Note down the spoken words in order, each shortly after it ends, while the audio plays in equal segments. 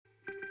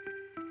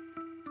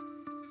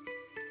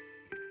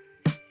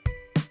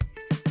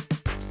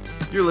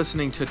You're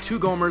listening to Two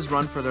Gomers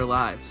Run for Their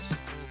Lives,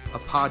 a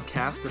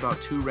podcast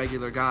about two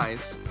regular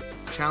guys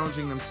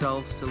challenging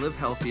themselves to live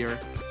healthier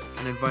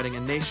and inviting a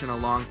nation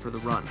along for the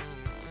run.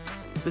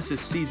 This is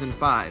Season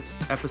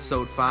 5,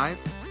 Episode 5,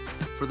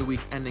 for the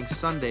week ending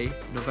Sunday,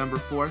 November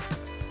 4th,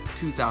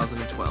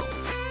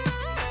 2012.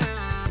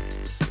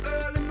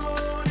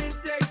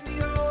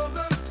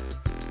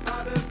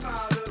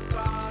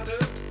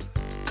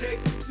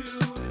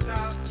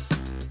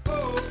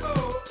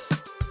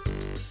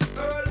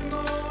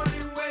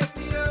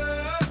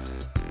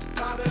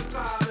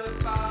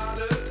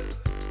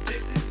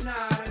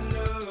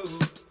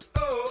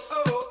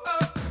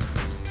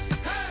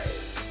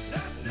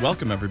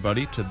 Welcome,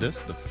 everybody, to the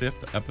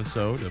 5th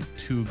episode of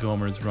Two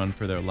Gomers Run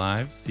for Their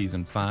Lives,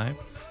 Season 5.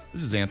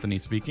 This is Anthony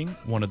speaking,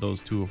 one of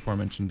those two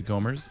aforementioned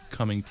Gomers,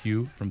 coming to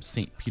you from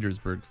St.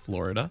 Petersburg,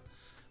 Florida,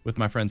 with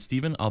my friend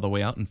Steven, all the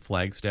way out in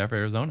Flagstaff,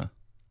 Arizona.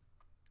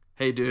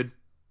 Hey, dude.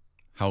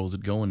 How's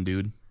it going,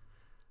 dude?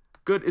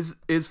 Good.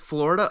 Is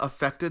Florida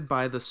affected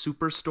by the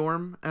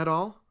superstorm at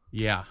all?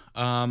 Yeah.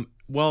 I'm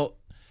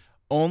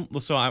on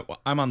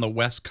the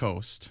West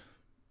Coast.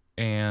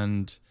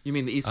 And you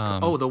mean the East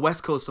Coast? Oh, the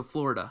West Coast of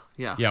Florida.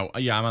 Yeah.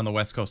 Yeah, I'm on the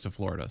West Coast of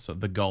Florida, so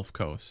the Gulf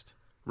Coast.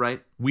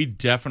 Right. We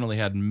definitely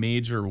had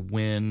major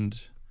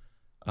wind,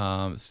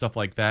 stuff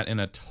like that, and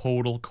a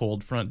total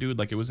cold front, dude.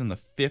 Like, it was in the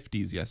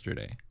 50s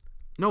yesterday.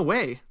 No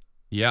way.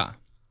 Yeah.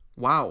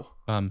 Wow.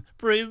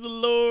 Praise the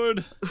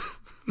Lord.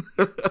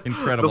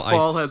 Incredible. The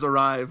fall has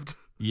arrived.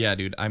 Yeah,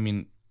 dude. I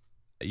mean,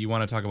 you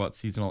want to talk about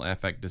seasonal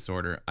affect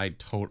disorder,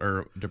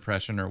 or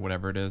depression or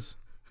whatever it is.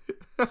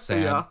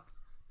 Sad. Yeah.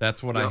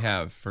 That's what I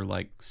have for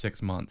like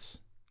 6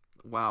 months.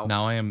 Wow.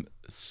 Now I am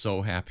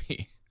so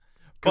happy.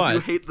 Because you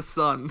hate the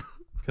sun.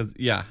 Because,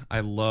 yeah, I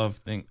love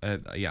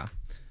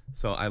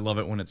So I love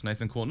it when it's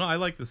nice and cool. No, I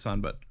like the sun,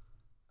 but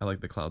I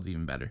like the clouds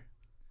even better.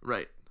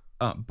 Right.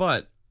 And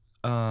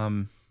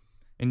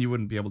you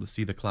wouldn't be able to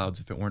see the clouds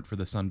if it weren't for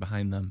the sun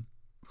behind them.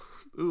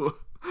 Ooh.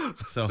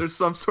 So there's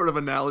some sort of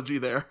analogy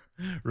there.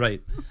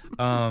 Right.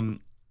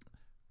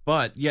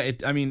 But yeah,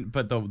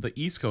 the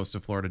East Coast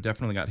of Florida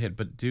definitely got hit.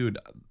 But dude,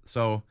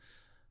 so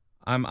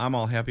I'm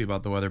all happy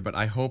about the weather, but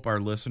I hope our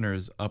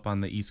listeners up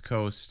on the East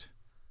Coast,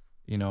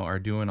 are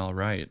doing all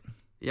right.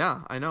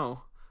 Yeah, I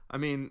know. I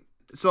mean,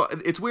 so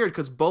it's weird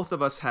because both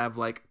of us have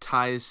like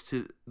ties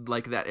to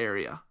like that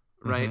area,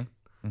 right?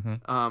 Mm-hmm.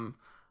 Mm-hmm.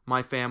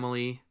 My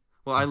family.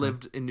 Well, I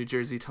lived in New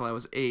Jersey till I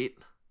was 8.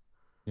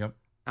 Yep.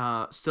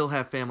 Still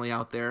have family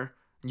out there.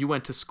 You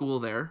went to school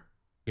there.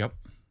 Yep.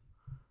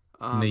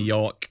 New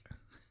York.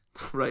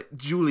 Right,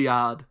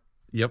 Juilliard.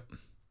 Yep.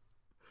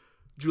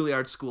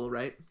 Juilliard School,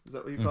 right? Is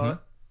that what you call it?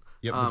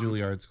 Yep, the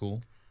Juilliard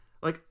School.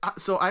 Like,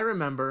 so I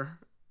remember,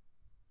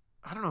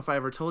 I don't know if I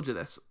ever told you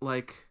this,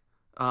 like,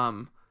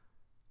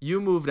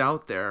 you moved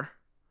out there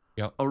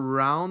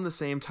around the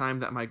same time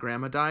that my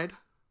grandma died.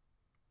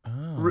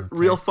 Oh, okay.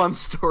 Real fun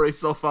story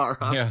so far,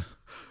 huh? Yeah.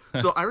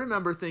 So I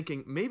remember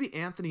thinking, maybe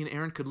Anthony and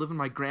Aaron could live in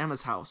my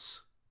grandma's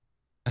house.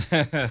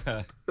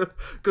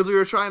 Because we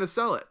were trying to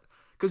sell it.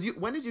 Because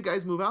when did you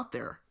guys move out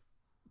there?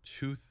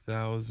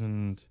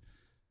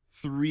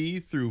 2003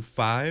 through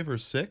 5 or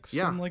 6,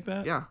 something like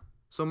that. Yeah.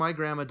 So my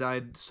grandma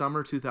died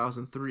summer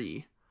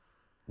 2003.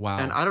 Wow.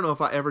 And I don't know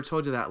if I ever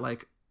told you that.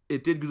 Like,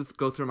 it did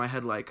go through my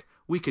head. Like,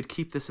 we could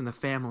keep this in the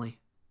family.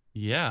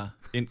 Yeah,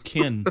 in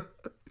kin.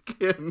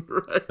 Kin,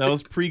 right? That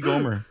was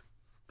pre-Gomer.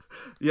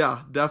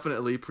 Yeah,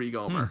 definitely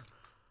pre-Gomer.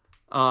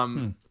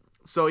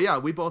 So yeah,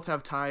 we both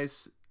have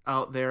ties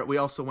out there. We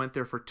also went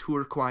there for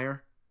tour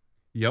choir.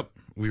 Yep,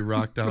 we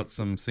rocked out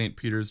some St.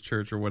 Peter's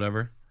Church or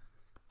whatever.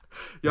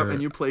 Yep,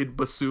 and you played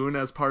bassoon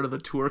as part of the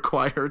tour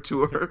choir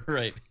tour.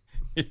 Right.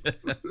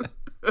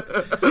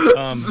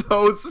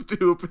 So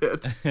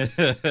stupid.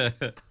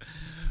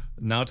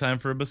 Now time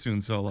for a bassoon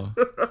solo.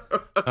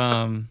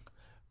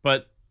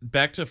 But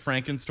back to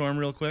Frankenstorm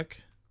real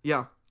quick.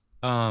 Yeah.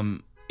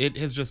 It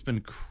has just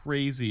been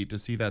crazy to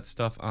see that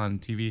stuff on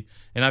TV,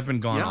 and I've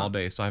been gone all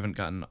day, so I haven't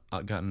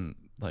gotten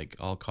like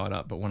all caught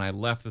up. But when I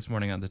left this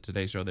morning on the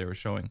Today Show, they were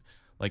showing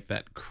like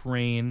that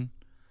crane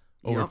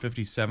over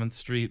 57th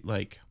Street,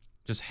 like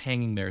just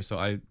hanging there. So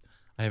I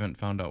haven't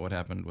found out what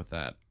happened with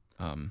that.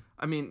 I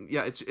mean,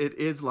 yeah, it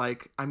is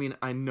like, I mean,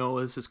 I know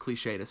this is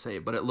cliche to say,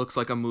 but it looks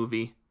like a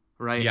movie,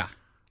 right? Yeah.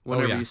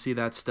 Whenever you see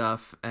that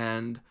stuff.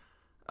 And,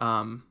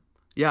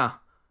 yeah,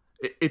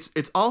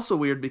 it's also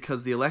weird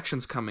because the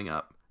election's coming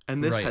up,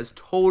 and this has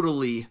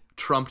totally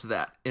trumped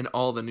that in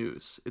all the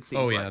news. It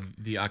seems like. Oh, yeah,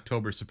 the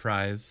October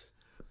surprise.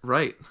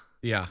 Right.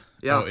 Yeah.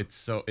 Yeah. Oh, it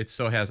so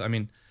has. I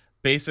mean,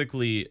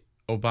 basically,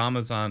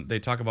 they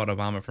talk about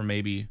Obama for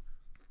maybe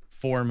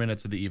 4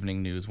 minutes of the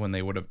evening news when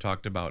they would have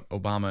talked about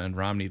Obama and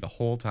Romney the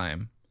whole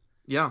time.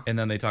 Yeah. And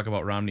then they talk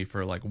about Romney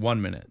for like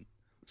 1 minute.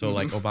 So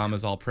like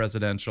Obama's all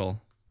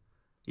presidential.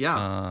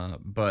 Yeah.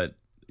 But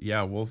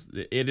yeah,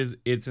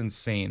 it's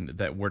insane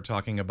that we're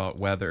talking about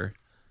weather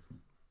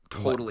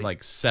totally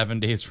like 7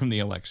 days from the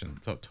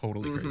election. So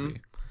totally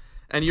crazy.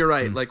 And you're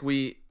right. Like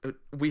we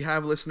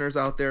have listeners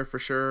out there for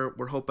sure.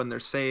 We're hoping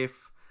they're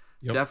safe.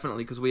 Yep.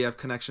 Definitely, because we have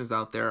connections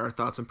out there. Our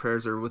thoughts and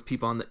prayers are with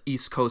people on the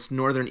East Coast,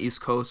 northern East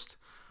Coast.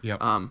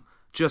 Yep.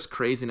 Just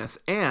craziness.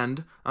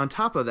 And on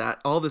top of that,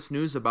 all this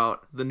news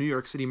about the New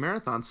York City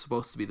Marathon's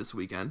supposed to be this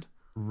weekend.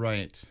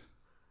 Right.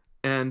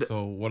 And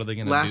so what are they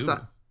going to do?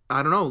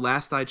 I don't know.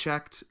 Last I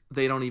checked,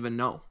 they don't even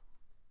know.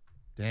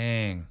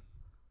 Dang,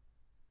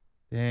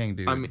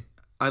 dude. I mean,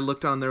 I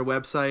looked on their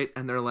website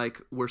and they're like,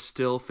 we're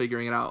still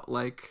figuring it out.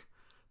 Like,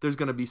 there's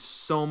going to be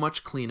so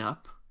much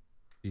cleanup.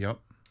 Yep.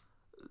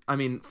 I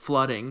mean,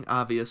 flooding,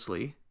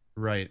 obviously.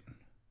 Right.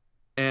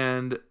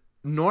 And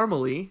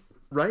normally,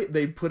 right,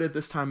 they put it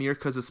this time of year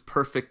because it's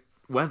perfect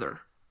weather.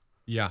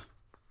 Yeah.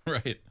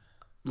 Right.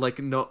 Like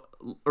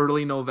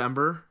early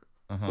November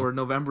or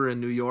November in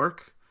New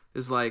York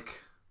is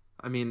like,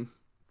 I mean,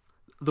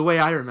 the way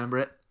I remember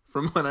it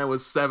from when I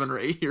was 7 or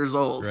 8 years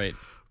old. Right.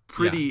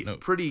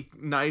 Pretty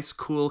nice,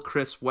 cool,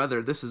 crisp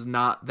weather. This is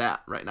not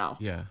that right now.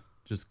 Yeah.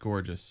 Just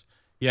gorgeous.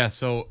 Yeah,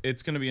 so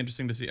it's going to be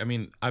interesting to see. I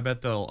mean, I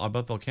bet they'll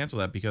cancel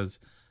that because,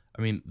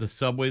 I mean, the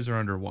subways are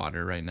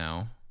underwater right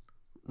now.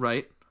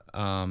 Right.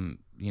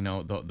 You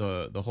know,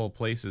 the whole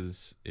place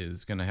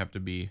is going to have to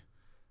be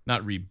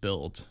not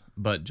rebuilt,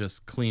 but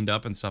just cleaned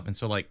up and stuff. And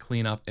so, like,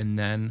 clean up and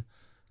then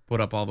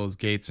put up all those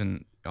gates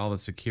and all the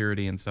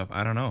security and stuff.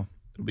 I don't know.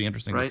 It'll be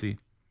interesting to see.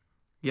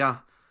 Yeah.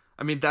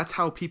 I mean, that's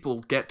how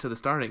people get to the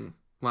starting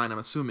line, I'm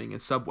assuming,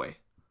 is subway.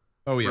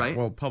 Oh, yeah. Right?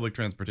 Well, public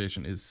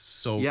transportation is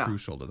so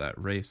crucial to that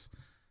race,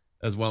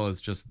 as well as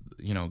just,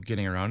 you know,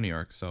 getting around New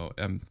York. So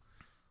I'm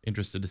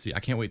interested to see. I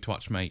can't wait to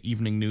watch my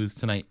evening news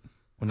tonight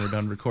when we're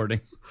done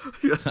recording.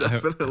 Yes,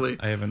 definitely.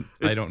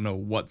 I don't know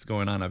what's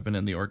going on. I've been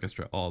in the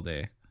orchestra all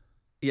day.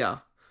 Yeah.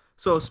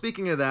 So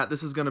speaking of that,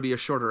 this is going to be a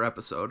shorter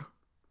episode.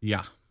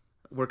 Yeah.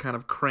 We're kind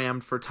of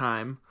crammed for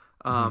time.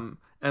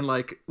 And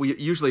like we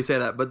usually say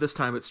that, but this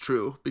time it's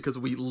true because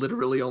we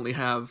literally only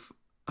have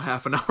a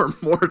half an hour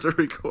more to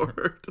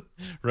record.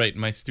 Right.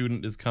 My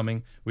student is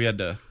coming. We had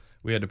to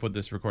put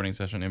this recording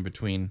session in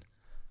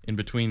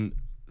between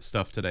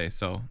stuff today.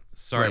 So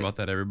sorry about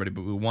that, everybody,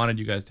 but we wanted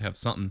you guys to have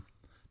something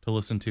to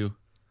listen to.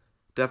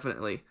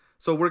 Definitely.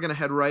 So we're going to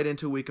head right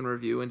into Week in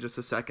Review in just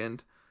a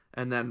second.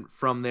 And then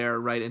from there,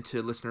 right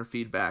into listener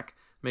feedback.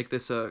 Make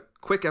this a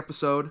quick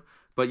episode,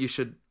 but you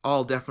should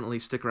all definitely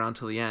stick around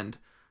till the end.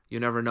 You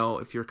never know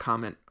if your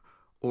comment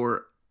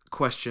or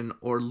question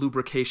or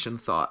lubrication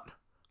thought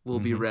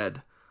will be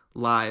read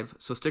live.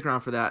 So stick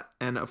around for that.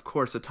 And of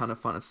course, a ton of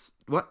fun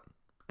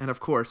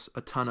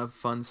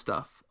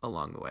stuff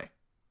along the way.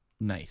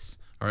 Nice.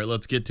 All right,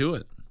 let's get to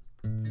it.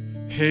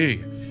 Hey,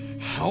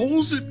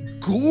 how's it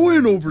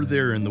going over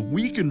there in the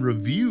Week in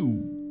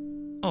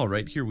Review? All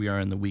right, here we are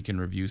in the Week in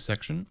Review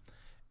section.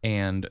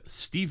 And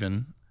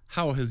Steven,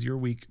 how has your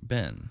week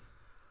been?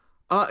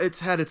 It's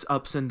had its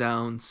ups and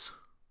downs.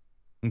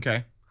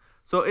 Okay.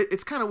 So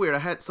it's kind of weird. I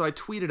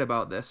tweeted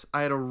about this.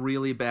 I had a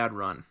really bad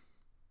run.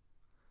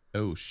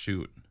 Oh,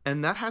 shoot.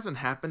 And that hasn't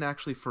happened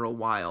actually for a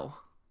while.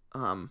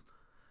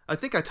 I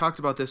think I talked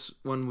about this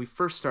when we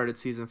first started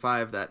season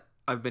 5 that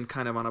I've been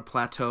kind of on a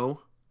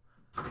plateau.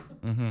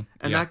 And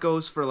that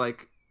goes for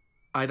like,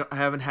 I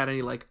haven't had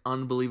any like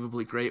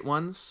unbelievably great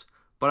ones,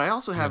 but I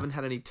also haven't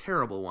had any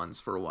terrible ones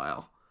for a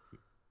while.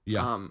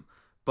 Yeah.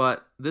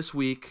 But this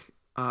week,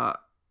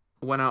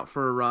 went out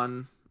for a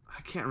run. I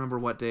can't remember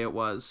what day it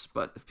was,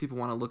 but if people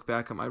want to look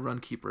back at my run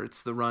keeper,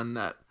 it's the run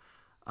that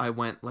I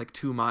went like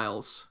 2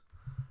 miles.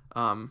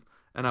 And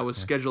I was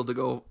scheduled to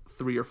go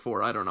 3 or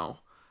 4. I don't know.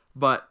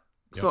 But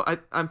so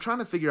I'm trying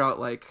to figure out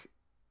like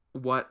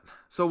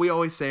so we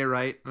always say,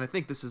 right? And I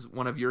think this is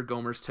one of your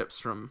Gomer's tips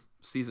from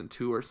season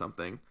 2 or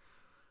something.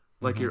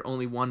 Like you're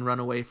only one run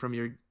away from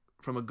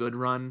a good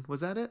run.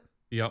 Was that it?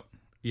 Yep.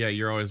 Yeah.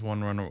 You're always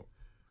one run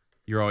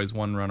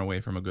away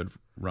from a good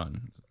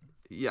run.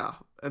 Yeah.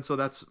 And so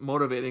that's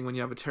motivating when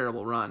you have a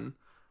terrible run.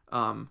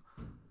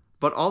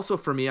 But also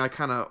for me, I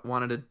kind of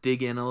wanted to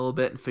dig in a little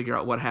bit and figure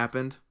out what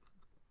happened.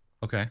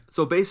 Okay.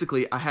 So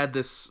basically, I had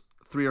this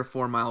 3 or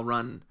 4 mile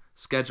run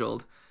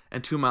scheduled,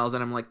 and 2 miles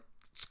in, I'm like,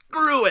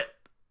 screw it.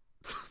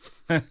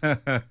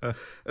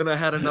 And I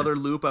had another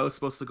loop I was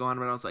supposed to go on,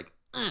 but I was like,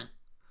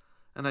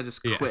 and I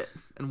just quit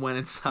and went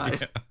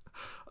inside.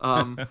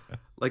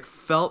 Like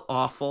felt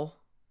awful.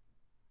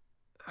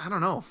 I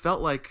don't know.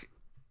 Felt like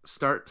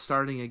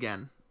starting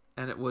again.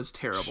 And it was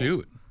terrible.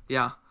 Shoot.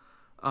 Yeah.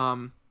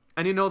 And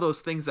you know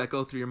those things that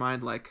go through your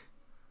mind like,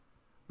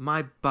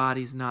 my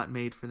body's not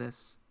made for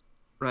this.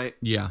 Right?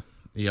 Yeah.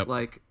 Yep.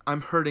 Like,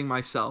 I'm hurting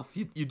myself.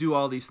 You do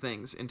all these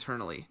things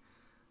internally.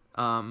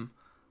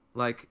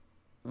 Like,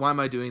 why am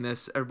I doing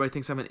this? Everybody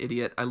thinks I'm an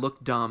idiot. I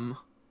look dumb.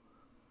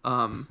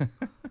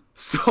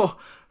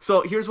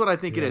 So here's what I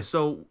think it is.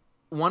 So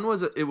one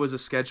was it was a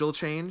schedule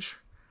change.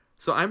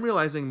 So I'm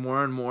realizing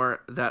more and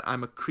more that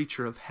I'm a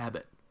creature of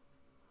habit.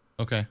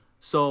 Okay.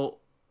 So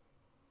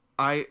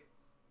I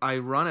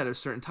run at a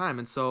certain time,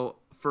 and so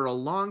for a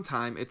long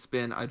time it's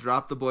been I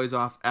drop the boys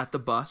off at the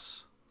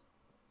bus,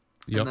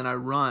 and then I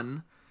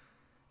run,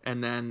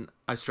 and then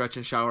I stretch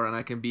and shower, and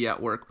I can be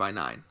at work by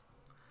 9.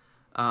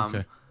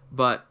 Okay.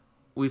 But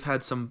we've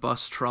had some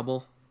bus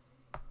trouble,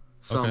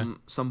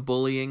 some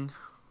bullying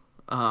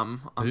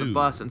on the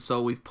bus, and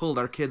so we've pulled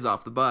our kids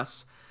off the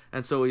bus,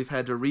 and so we've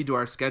had to redo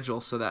our schedule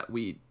so that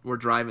we're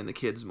driving the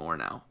kids more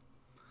now.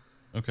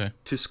 Okay.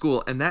 To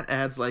school, and that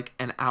adds like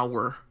an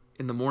hour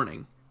in the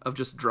morning of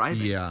just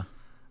driving. Yeah.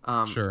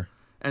 Sure.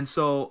 And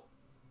so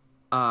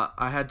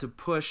I had to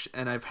push,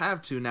 and I've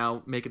had to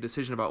now make a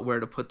decision about where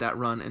to put that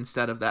run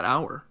instead of that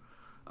hour.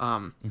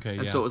 So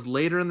it was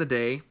later in the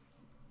day.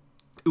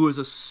 It was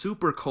a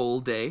super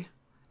cold day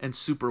and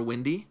super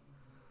windy.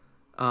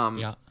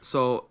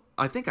 So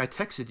I think I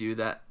texted you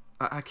that,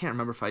 I can't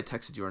remember if I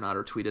texted you or not,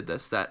 or tweeted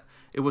this, that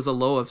it was a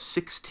low of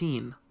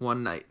 16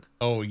 one night.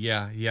 Oh,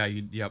 yeah.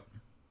 Yep.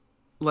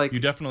 Like,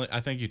 you definitely, I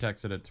think you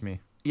texted it to me.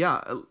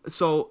 Yeah,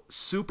 so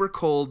super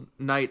cold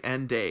night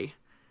and day,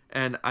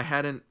 and I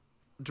hadn't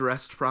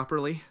dressed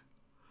properly.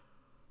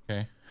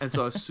 Okay. And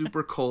so I was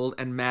super cold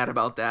and mad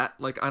about that.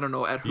 Like, I don't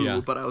know at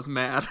who, but I was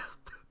mad.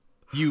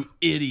 You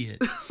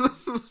idiot.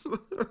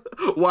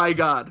 Why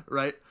God,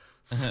 right?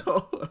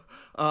 So,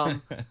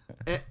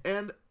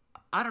 and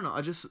I don't know,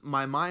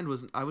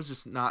 I was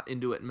just not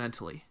into it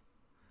mentally.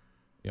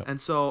 Yep. And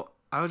so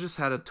I just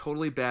had a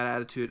totally bad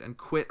attitude and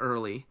quit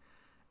early.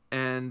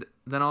 And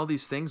then all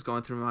these things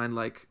going through my mind,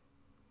 like,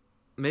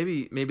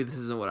 maybe this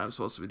isn't what I'm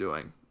supposed to be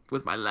doing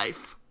with my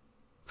life.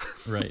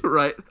 Right.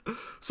 Right.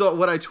 So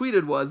what I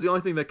tweeted was, the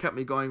only thing that kept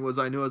me going was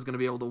I knew I was going to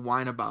be able to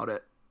whine about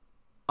it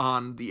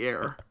on the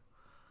air.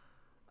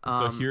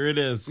 So here it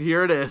is.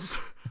 Here it is.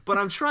 But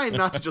I'm trying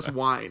not to just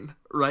whine,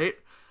 right?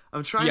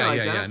 I'm trying to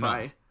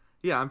identify.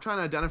 I'm trying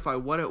to identify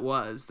what it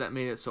was that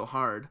made it so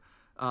hard.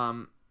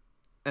 And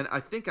I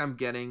think I'm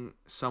getting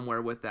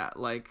somewhere with that.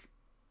 Like,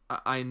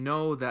 I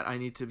know that I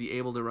need to be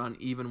able to run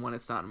even when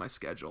it's not in my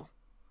schedule.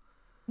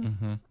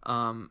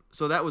 Mm-hmm.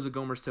 So that was a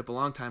Gomer's tip a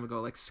long time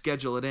ago, like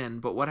schedule it in.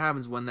 But what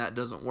happens when that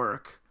doesn't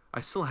work? I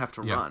still have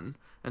to run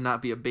and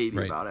not be a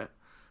baby about it.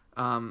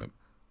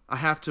 I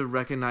have to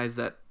recognize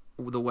that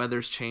the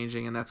weather's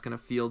changing and that's going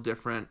to feel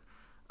different.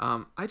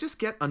 I just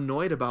get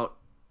annoyed about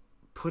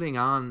putting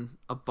on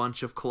a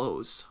bunch of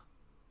clothes.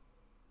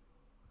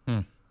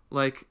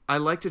 Like, I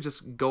like to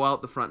just go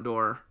out the front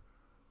door,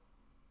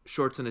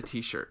 shorts and a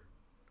t-shirt.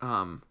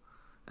 And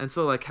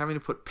so, like, having to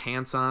put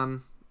pants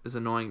on is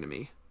annoying to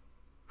me.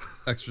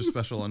 Extra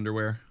special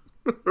underwear.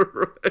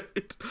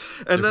 Right.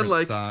 And then,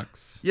 like,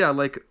 socks. Yeah,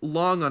 like,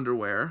 long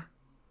underwear.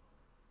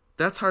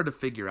 That's hard to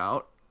figure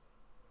out.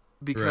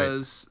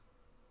 Because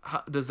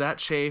does that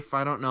chafe?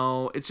 I don't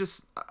know. It's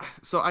just,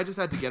 so I just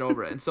had to get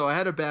over it. And so I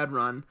had a bad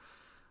run.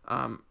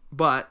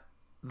 But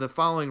the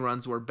following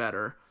runs were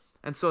better.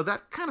 And so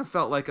that kind of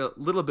felt like a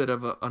little bit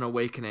of an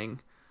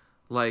awakening.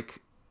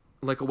 Like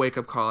a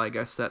wake-up call, I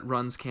guess, that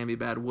runs can be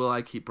bad. Will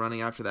I keep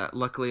running after that?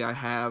 Luckily, I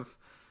have.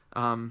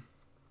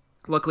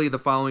 Luckily, the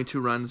following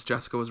two runs,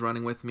 Jessica was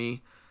running with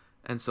me,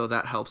 and so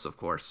that helps, of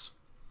course.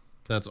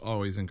 That's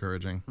always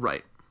encouraging.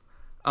 Right.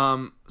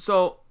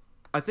 So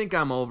I think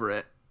I'm over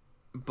it,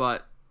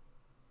 but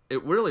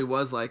it really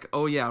was like,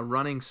 oh yeah,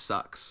 running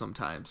sucks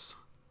sometimes.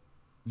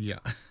 Yeah.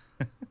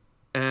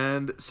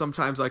 And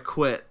sometimes I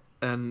quit,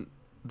 and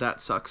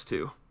that sucks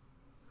too.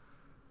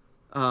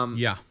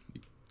 Yeah.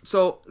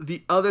 So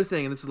the other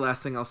thing, and this is the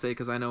last thing I'll say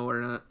because I know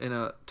we're in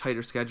a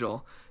tighter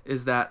schedule,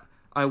 is that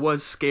I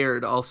was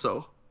scared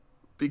also,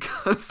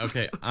 because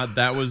okay,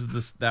 that was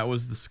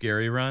the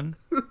scary run.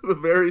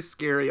 Very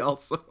scary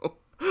also.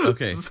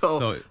 Okay,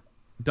 so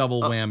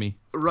double whammy.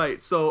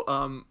 Right.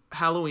 So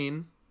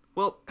Halloween.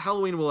 Well,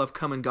 Halloween will have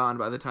come and gone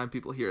by the time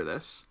people hear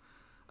this.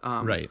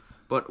 Right.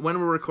 But when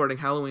we're recording,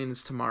 Halloween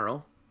is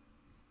tomorrow.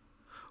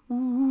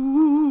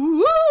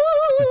 Ooh,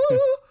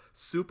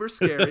 super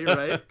scary,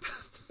 right?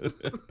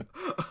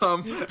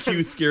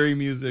 Cue scary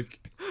music.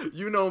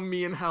 You know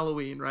me and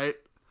Halloween, right?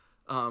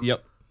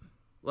 Yep.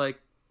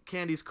 Like,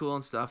 candy's cool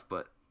and stuff,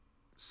 but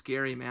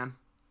scary, man.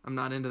 I'm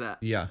not into that.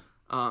 Yeah.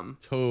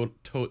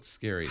 Tote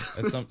scary.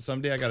 And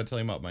someday I got to tell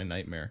you about my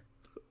nightmare.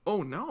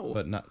 Oh no.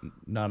 But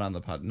not on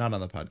the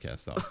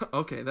podcast though.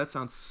 Okay, that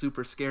sounds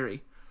super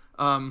scary.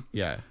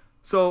 Yeah.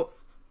 So,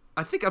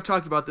 I think I've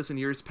talked about this in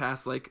years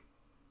past. Like,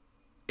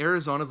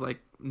 Arizona's like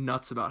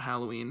nuts about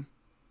Halloween.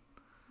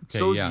 Okay,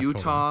 So's yeah,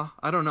 Utah. Totally.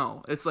 I don't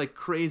know. It's like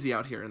crazy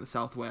out here in the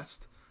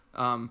Southwest.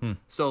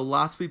 So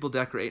lots of people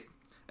decorate.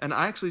 And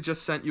I actually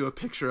just sent you a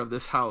picture of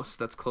this house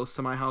that's close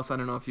to my house. I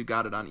don't know if you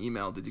got it on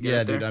email. Did you get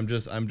it there? Yeah,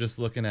 dude. I'm just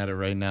looking at it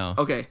right now.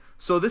 Okay,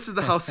 so this is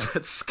the house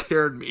that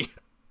scared me.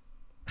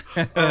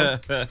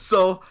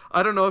 So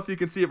I don't know if you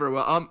can see it very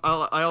well.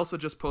 I also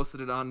just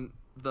posted it on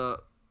the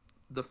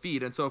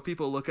feed, and so if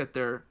people look at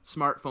their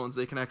smartphones,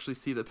 they can actually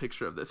see the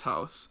picture of this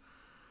house.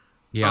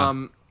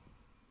 Yeah.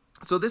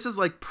 So this is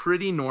like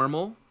pretty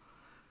normal.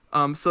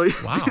 So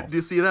wow. Do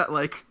you see that?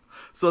 Like,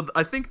 so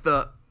I think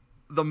the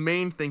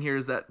main thing here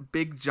is that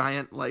big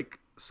giant like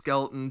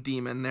skeleton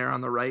demon there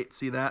on the right.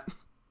 See that?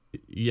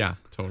 Yeah,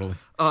 totally.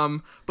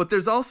 But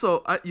there's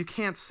also you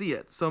can't see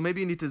it, so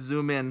maybe you need to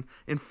zoom in.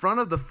 In front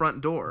of the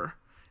front door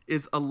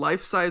is a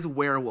life-size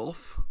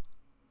werewolf.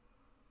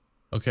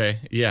 Okay,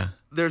 yeah.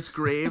 There's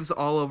graves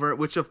all over it,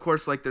 which of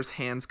course, like, there's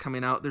hands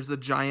coming out. There's a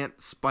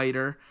giant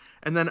spider.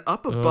 And then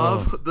up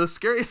above, the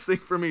scariest thing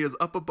for me is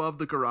up above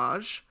the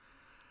garage,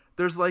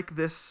 there's like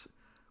this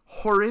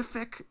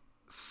horrific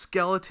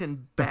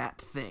skeleton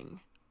bat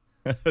thing.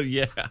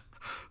 Yeah.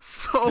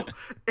 So,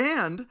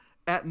 and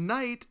at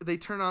night, they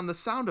turn on the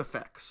sound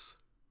effects.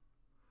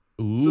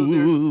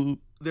 Ooh. So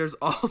there's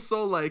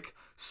also like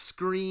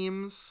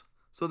screams.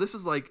 So this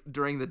is like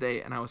during the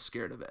day, and I was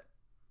scared of it.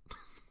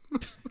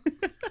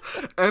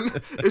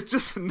 And it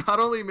just not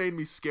only made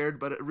me scared,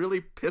 but it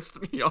really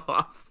pissed me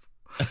off.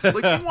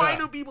 Like, why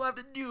do people have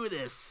to do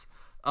this?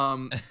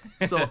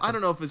 So I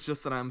don't know if it's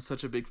just that I'm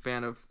such a big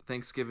fan of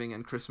Thanksgiving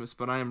and Christmas,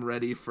 but I am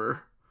ready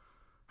for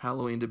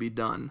Halloween to be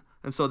done.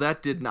 And so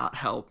that did not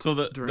help. So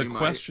the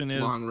question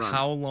is,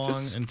 how long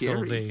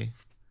until they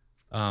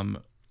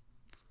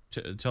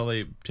till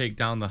they take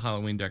down the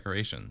Halloween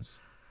decorations?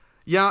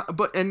 Yeah,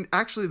 and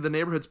actually the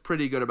neighborhood's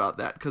pretty good about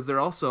that, because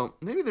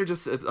maybe they're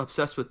just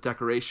obsessed with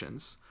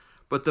decorations.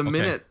 But the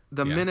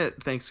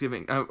minute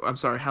Thanksgiving, I'm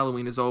sorry,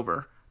 Halloween is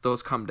over,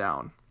 those come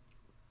down.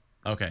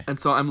 Okay. And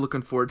so I'm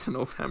looking forward to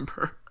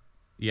November.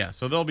 Yeah,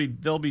 so they'll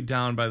be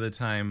down by the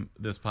time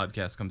this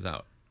podcast comes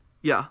out.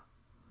 Yeah.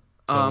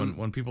 So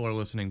when people are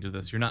listening to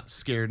this, you're not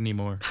scared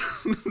anymore.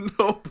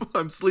 Nope,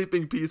 I'm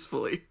sleeping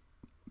peacefully.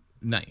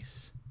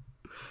 Nice.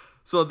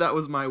 So that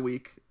was my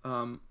week.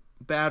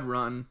 Bad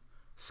run.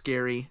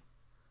 Scary.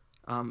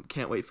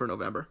 Can't wait for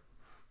November.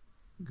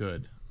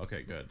 Good.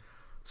 Okay, good.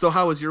 So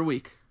how was your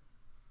week?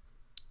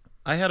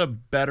 I had a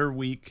better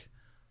week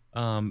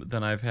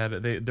than I've had.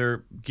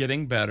 They're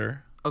getting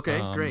better. Okay,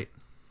 great.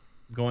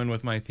 Going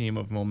with my theme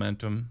of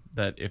momentum,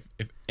 that if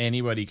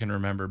anybody can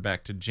remember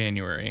back to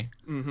January,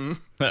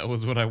 that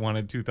was what I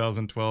wanted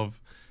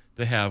 2012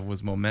 to have,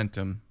 was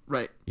momentum.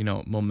 Right. You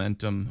know,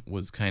 momentum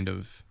was kind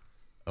of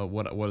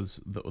what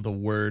was the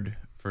word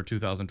for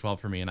 2012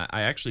 for me. And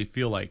I actually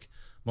feel like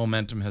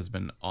momentum has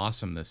been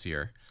awesome this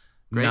year.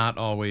 Great. Not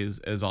always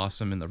as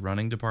awesome in the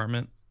running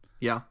department.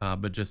 Yeah.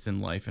 But just in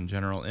life in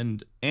general,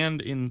 and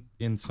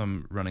in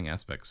some running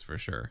aspects for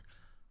sure.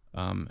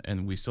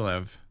 And we still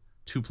have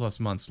 2+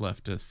 months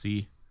left to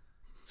see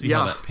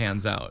how that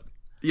pans out.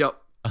 Yep.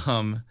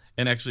 And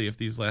actually, if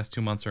these last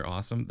 2 months are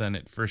awesome, then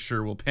it for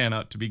sure will pan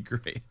out to be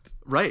great.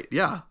 Right.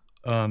 Yeah.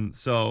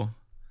 So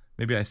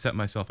maybe I set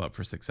myself up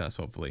for success,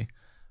 hopefully.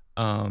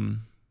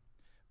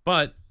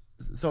 But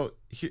so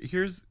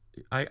here's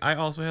I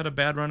also had a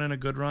bad run and a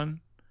good run.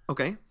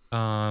 Okay.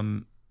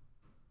 And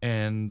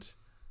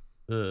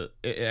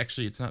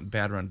actually, it's not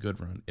bad run, good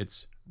run.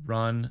 It's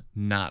run,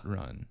 not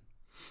run.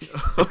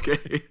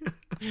 Okay.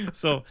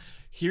 So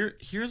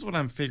here's what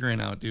I'm figuring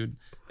out, dude.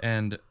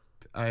 And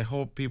I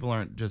hope people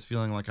aren't just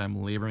feeling like I'm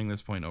laboring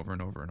this point over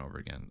and over and over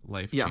again.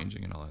 Life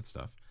changing and all that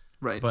stuff.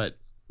 Right. But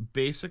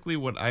basically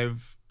what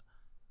I've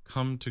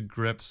come to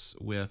grips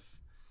with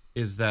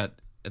is that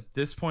at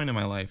this point in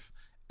my life,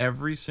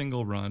 every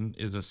single run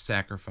is a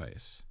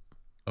sacrifice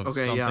of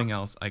something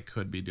else I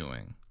could be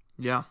doing.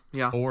 Yeah,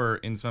 yeah. Or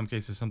in some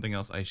cases, something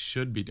else I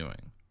should be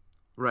doing.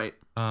 Right.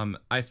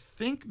 I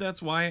think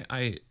that's why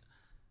I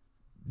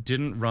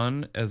didn't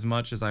run as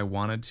much as I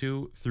wanted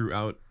to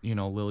throughout,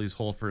 Lily's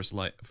whole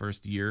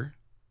first year.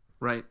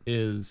 Right.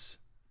 Is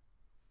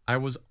I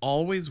was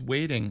always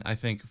waiting, I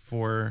think,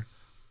 for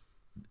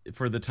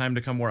the time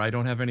to come where I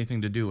don't have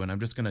anything to do and I'm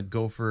just going to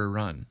go for a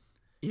run.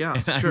 Yeah,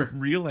 and sure. I'm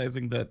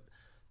realizing that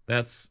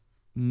that's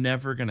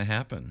never going to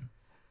happen.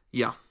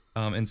 Yeah.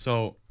 And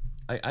so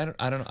I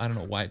don't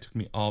know why it took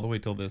me all the way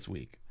till this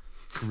week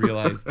to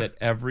realize that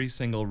every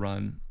single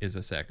run is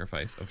a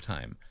sacrifice of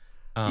time.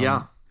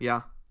 Yeah.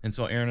 And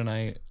so Aaron and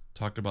I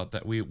talked about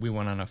that. We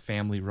went on a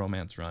family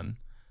romance run.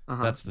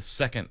 Uh-huh. That's the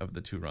second of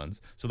the 2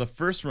 runs. So the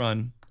first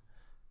run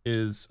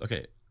is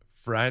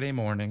Friday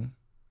morning.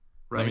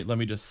 Right. Let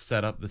me just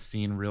set up the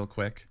scene real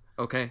quick.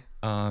 Okay.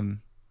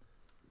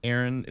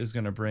 Aaron is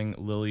gonna bring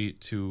Lily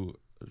to.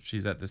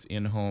 She's at this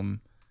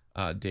in-home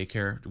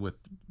daycare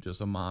with just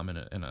a mom and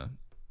a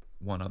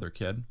one other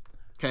kid.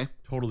 Okay.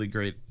 Totally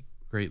great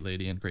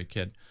lady and great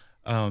kid.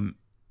 And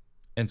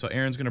so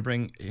Aaron's gonna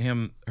bring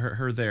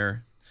her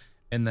there,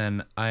 and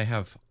then I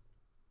have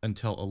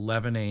until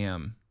 11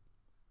 a.m.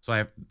 So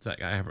I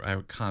have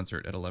a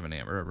concert at 11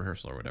 a.m. or a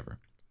rehearsal or whatever.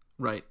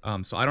 Right.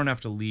 So I don't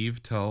have to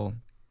leave till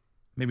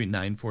maybe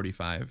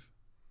 9:45.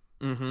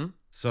 Mm-hmm.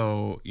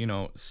 So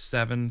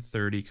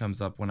 7:30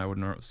 comes up when I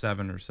would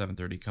 7 or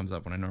 7:30 comes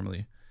up when I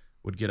normally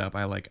would get up.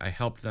 I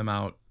helped them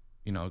out,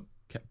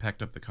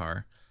 packed up the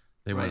car.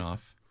 They went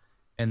off,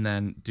 and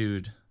then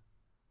dude,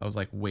 I was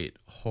like, wait,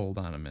 hold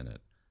on a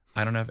minute.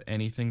 I don't have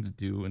anything to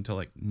do until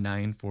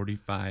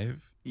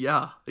 9:45.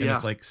 Yeah. And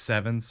it's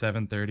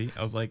 7:30.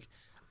 I was like,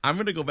 I'm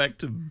gonna go back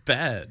to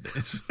bed.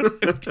 Is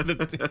what I'm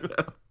gonna do.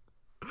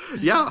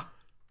 Yeah.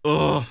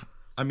 Oh,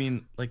 I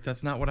mean,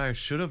 that's not what I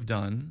should have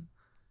done.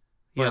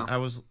 But I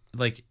was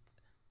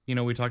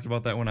we talked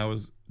about that when I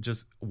was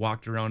just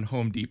walked around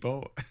Home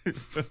Depot.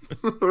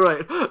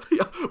 Right.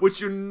 Yeah. Which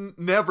you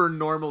never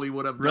normally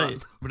would have done.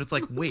 Right. But it's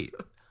wait,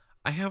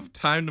 I have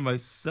time to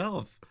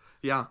myself.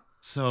 Yeah.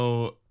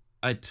 So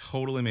I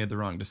totally made the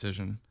wrong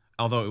decision,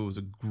 although it was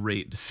a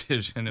great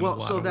decision in a lot of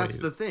ways. Well, so that's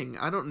the thing.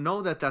 I don't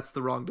know that that's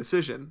the wrong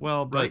decision.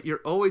 Well, but right?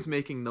 You're always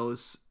making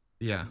those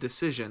yeah,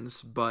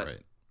 decisions, but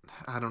right.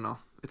 I don't know.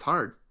 It's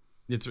hard.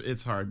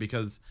 It's hard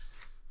because,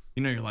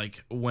 you know, you're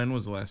like, when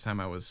was the last time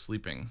I was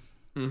sleeping?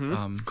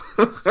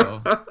 Mm-hmm.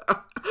 So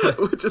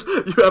Which is,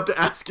 you have to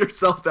ask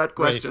yourself that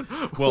question.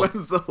 Right. Well,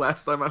 when's the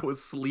last time I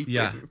was sleeping?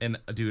 Yeah, and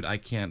dude, I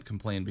can't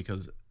complain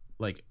because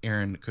like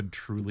Erin could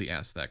truly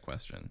ask that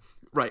question.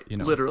 Right. You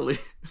know, literally.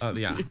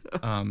 Yeah.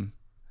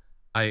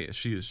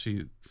 She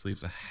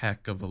sleeps a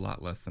heck of a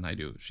lot less than I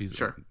do. She's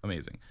sure.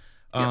 amazing.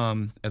 Yeah.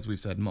 As we've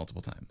said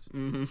multiple times.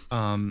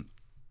 Mm-hmm.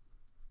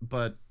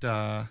 But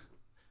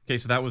okay,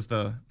 so that was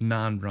the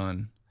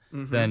non-run.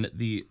 Mm-hmm. Then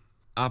the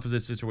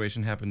opposite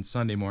situation happened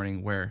Sunday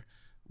morning where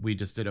we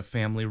just did a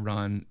family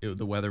run.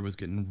 The weather was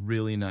getting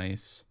really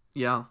nice.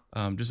 Yeah.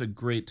 Just a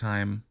great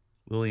time.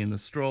 Lily in the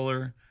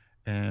stroller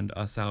and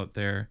us out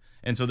there.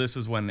 And so this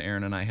is when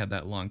Erin and I had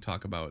that long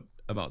talk about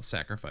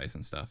sacrifice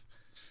and stuff.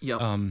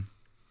 Yeah.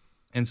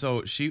 And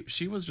so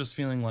she was just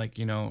feeling like,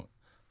 you know,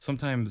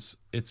 sometimes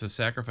it's a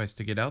sacrifice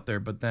to get out there,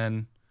 but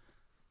then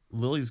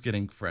Lily's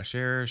getting fresh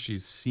air.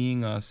 She's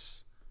seeing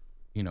us,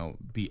 you know,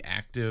 be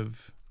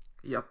active.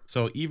 Yep.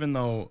 So even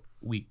though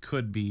we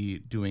could be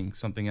doing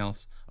something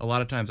else, a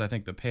lot of times I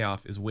think the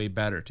payoff is way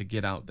better to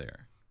get out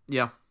there.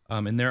 Yeah.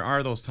 And there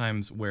are those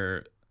times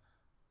where,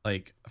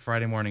 like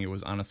Friday morning, it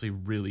was honestly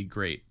really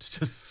great to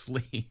just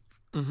sleep.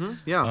 Mm-hmm.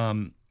 Yeah.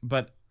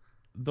 But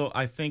though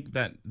I think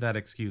that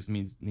excuse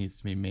needs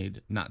to be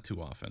made not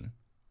too often.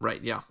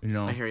 Right. Yeah. You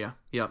know. I hear you.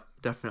 Yep.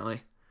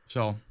 Definitely.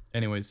 So,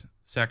 anyways,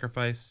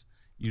 sacrifice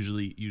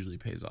usually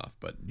pays off,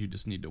 but you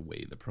just need to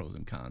weigh the pros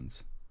and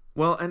cons.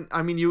 Well, and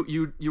I mean,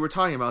 you were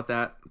talking about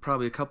that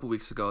probably a couple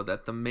weeks ago,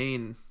 that the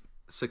main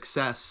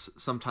success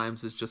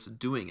sometimes is just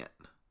doing it.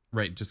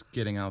 Right, just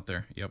getting out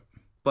there. Yep.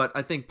 But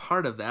I think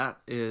part of that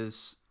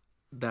is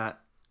that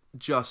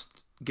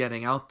just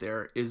getting out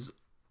there is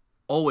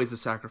always a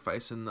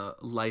sacrifice in the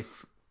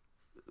life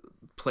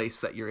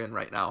place that you're in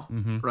right now,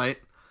 right?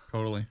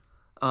 Totally.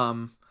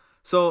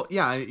 So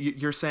yeah,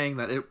 you're saying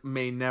that it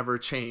may never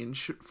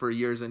change for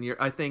years and years.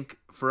 I think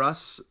for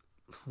us,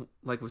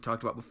 like we've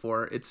talked about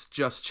before, it's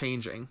just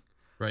changing.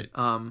 Right.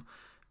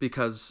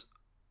 Because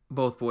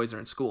both boys are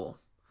in school.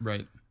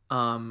 Right.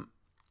 And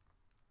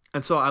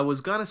so I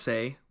was gonna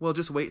say, well,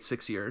 just wait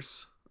 6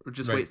 years or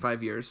just Right. wait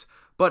 5 years.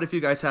 But if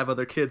you guys have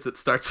other kids, it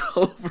starts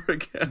all over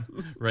again.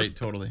 Right.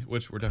 Totally.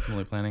 Which we're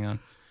definitely planning on.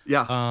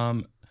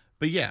 Yeah.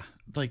 But yeah,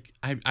 like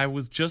I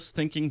was just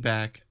thinking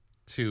back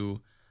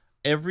to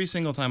every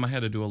single time I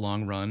had to do a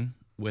long run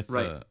with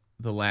Right.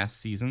 the last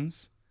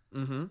seasons.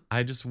 Mm-hmm.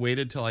 I just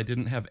waited till I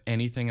didn't have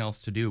anything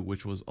else to do,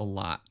 which was a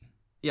lot.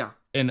 Yeah.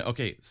 And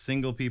okay,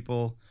 single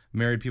people,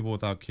 married people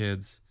without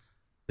kids,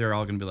 they're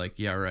all gonna be like,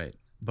 yeah, right.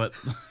 But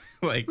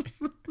like,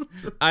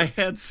 I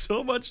had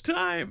so much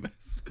time.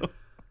 So,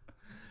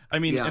 I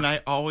mean, Yeah. and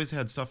I always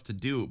had stuff to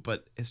do,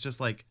 but it's just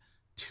like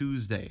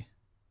Tuesday.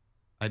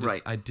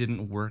 Right. I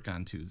didn't work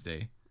on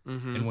Tuesday,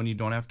 Mm-hmm. and when you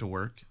don't have to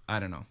work, I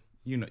don't know.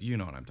 You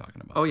know what I'm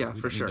talking about. Oh, So yeah, we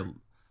for don't sure. need to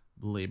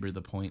labor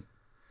the point.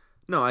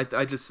 No,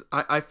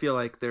 I feel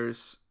like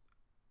there's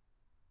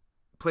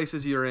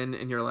places you're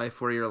in your life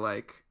where you're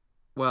like,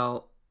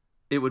 well,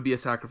 it would be a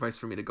sacrifice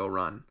for me to go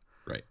run.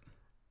 Right.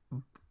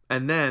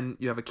 And then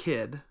you have a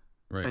kid,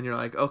 Right. and you're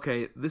like,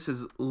 okay, this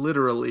is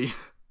literally,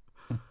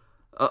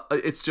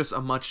 it's just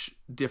a much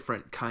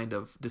different kind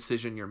of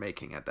decision you're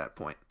making at that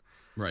point.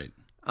 Right.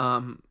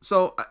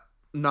 So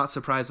not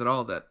surprised at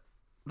all that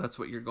that's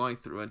what you're going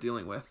through and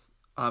dealing with.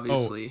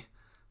 Obviously,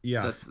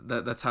 Yeah.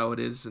 that's how it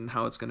is and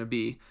how it's going to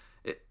be.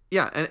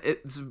 Yeah, and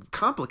it's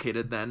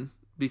complicated then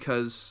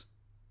because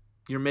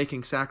you're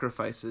making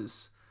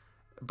sacrifices,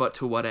 but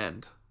to what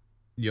end?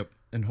 Yep.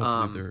 And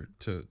hopefully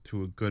they're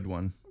to a good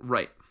one.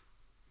 Right.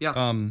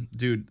 Yeah.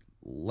 Dude,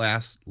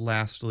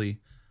 lastly,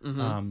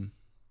 Mm-hmm.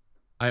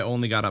 I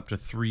only got up to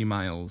 3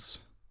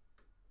 miles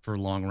for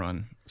long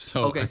run.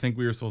 So Okay. I think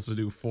we were supposed to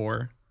do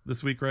 4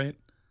 this week, right?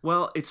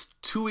 Well, it's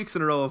 2 weeks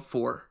in a row of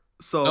 4.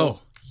 So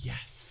Oh,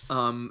 yes.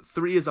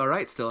 3 is all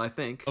right still, I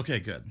think. Okay,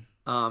 good.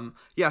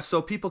 Yeah,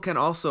 so people can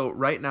also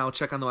right now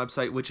check on the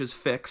website, which is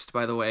fixed,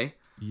 by the way.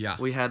 Yeah.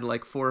 We had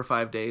like 4 or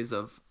 5 days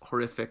of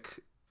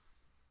horrific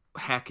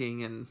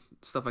hacking and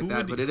stuff like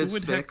that, but it is who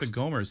would hack the fixed.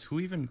 Gomers? Who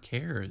even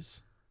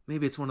cares?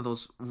 Maybe it's one of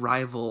those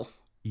rival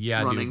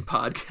Yeah, running dude.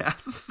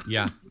 podcasts.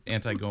 Yeah,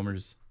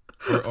 anti-Gomers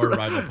or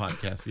rival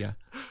podcasts. Yeah.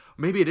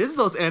 Maybe it is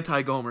those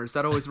anti-Gomers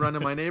that always run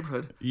in my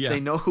neighborhood. Yeah. They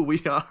know who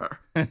we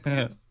are.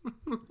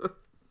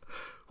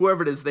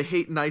 Whoever it is, they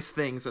hate nice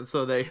things, and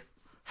so they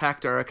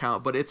hacked our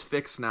account, but it's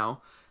fixed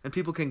now, and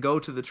people can go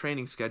to the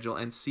training schedule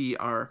and see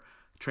our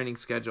training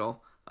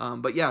schedule.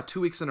 But yeah,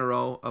 2 weeks in a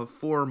row of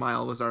 4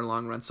 mile was our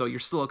long run, so you're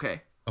still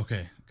okay.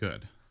 Okay,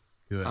 good.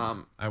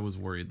 I was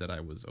worried that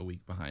I was a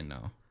week behind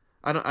now.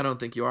 I don't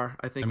think you are.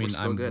 I think we're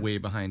still I'm good. way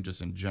behind just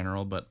in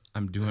general, but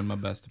I'm doing my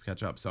best to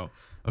catch up. So,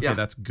 okay, Yeah.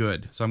 that's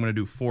good. So I'm going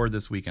to do 4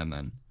 this weekend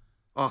then.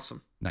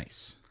 Awesome.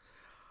 Nice.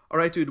 All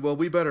right, dude. Well,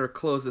 we better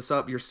close this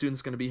up. Your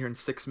student's going to be here in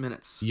 6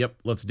 minutes. Yep,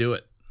 let's do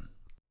it.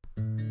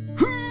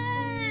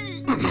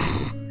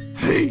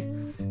 Hey,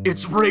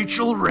 it's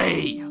Rachel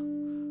Ray.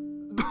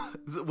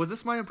 Was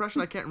this my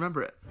impression? I can't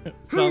remember it.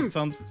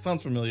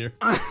 Sounds familiar.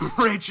 I'm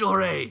Rachel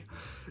Ray.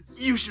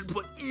 You should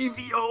put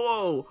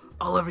EVOO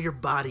all over your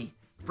body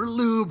for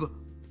lube.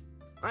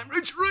 I'm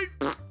Rachel Ray.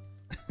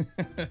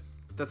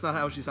 That's not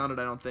how she sounded,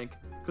 I don't think.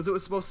 Because it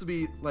was supposed to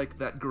be like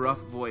that gruff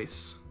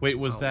voice. Wait,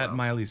 was that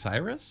Miley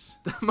Cyrus?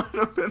 That might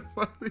have been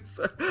Miley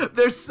Cyrus.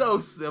 They're so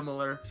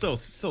similar. So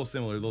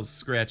similar, those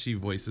scratchy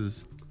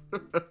voices.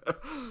 All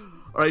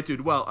right,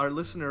 dude. Well, our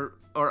listener,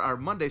 or our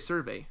Monday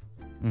survey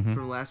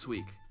from last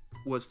week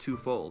was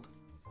twofold.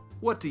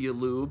 What do you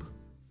lube?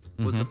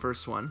 Was the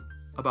first one,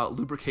 about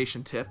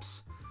lubrication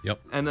tips. Yep.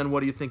 And then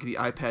what do you think of the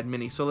iPad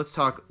mini? So let's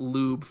talk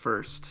lube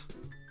first.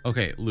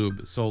 Okay,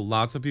 lube. So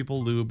lots of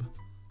people lube.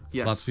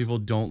 Yes. Lots of people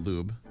don't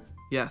lube.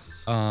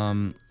 Yes.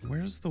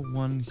 Where's the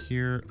one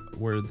here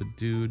where the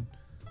dude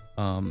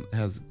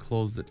has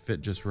clothes that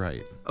fit just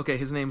right? Okay,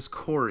 his name's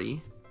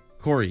Corey.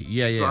 Corey,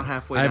 yeah. About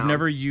halfway I've down.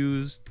 never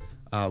used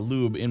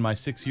lube in my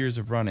 6 years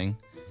of running,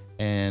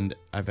 and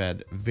I've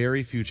had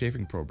very few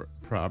chafing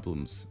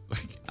problems.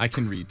 I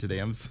can read today,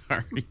 I'm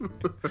sorry.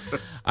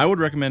 I would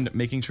recommend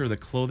making sure the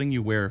clothing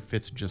you wear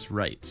fits just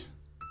right.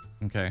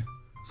 Okay?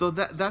 So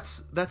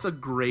that's a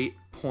great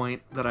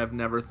point that I've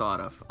never thought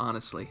of,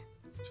 honestly.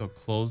 So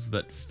clothes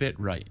that fit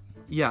right.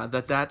 Yeah,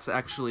 that's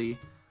actually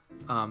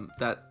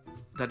that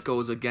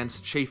goes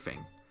against chafing.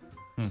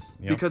 Yep.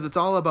 Because it's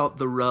all about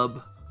the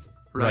rub,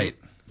 right?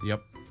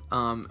 Yep.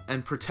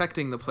 And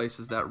protecting the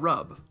places that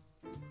rub.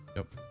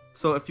 Yep.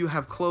 So if you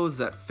have clothes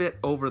that fit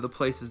over the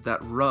places that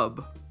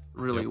rub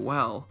really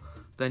well,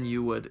 then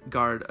you would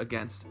guard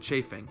against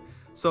chafing.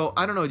 So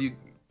I don't know,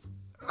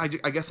 I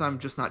guess I'm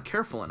just not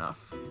careful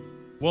enough.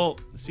 Well,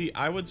 see,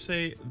 I would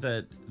say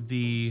that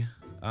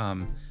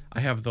I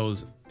have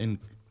those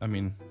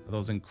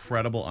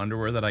incredible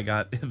underwear that I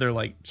got. They're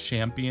like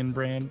Champion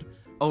brand.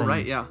 Oh, from,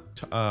 right, yeah.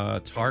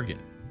 Target.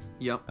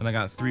 Yep. And I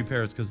got 3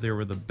 pairs because they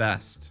were the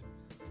best.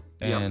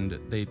 And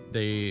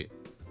they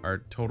are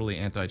totally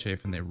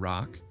anti-chafe and they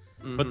rock.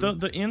 But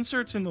the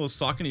inserts in those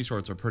Saucony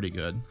shorts are pretty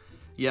good.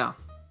 Yeah.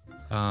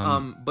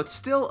 But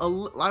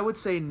still, I would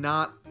say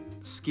not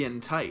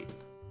skin tight.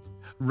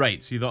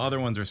 Right. See, the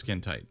other ones are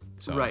skin tight.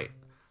 So. Right.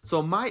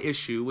 So my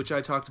issue, which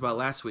I talked about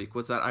last week,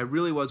 was that I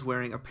really was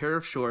wearing a pair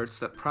of shorts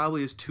that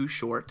probably is too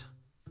short.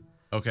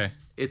 Okay.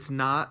 It's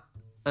not,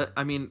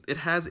 it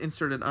has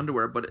inserted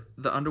underwear, but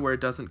the underwear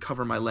doesn't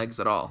cover my legs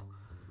at all.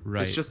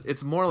 Right.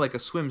 It's more like a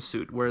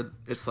swimsuit where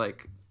it's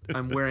like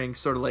I'm wearing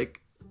sort of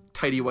like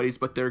tighty whities,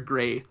 but they're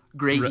gray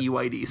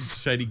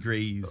whities. Shiny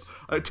grays.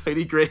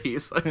 Tighty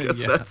grays. I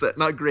guess that's it.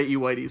 Not gray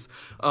whities.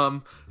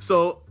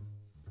 So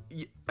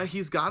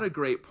he's got a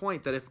great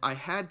point that if I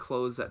had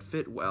clothes that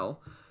fit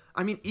well,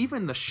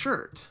 even the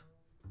shirt,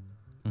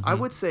 I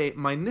would say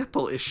my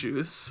nipple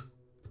issues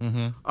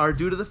are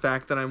due to the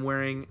fact that I'm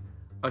wearing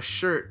a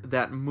shirt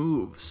that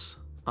moves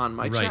on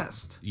my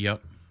chest.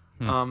 Yep.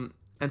 And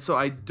so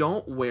I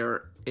don't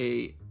wear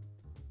a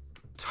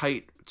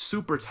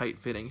super tight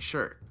fitting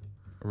shirt.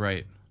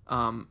 Right.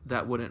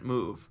 That wouldn't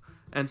move.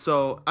 And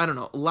so, I don't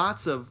know,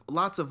 lots of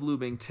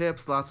lubing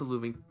tips, lots of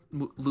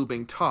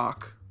lubing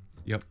talk.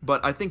 Yep.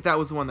 But I think that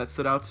was the one that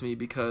stood out to me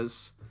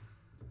because,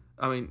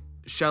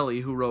 Shelley,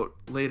 who wrote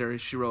later,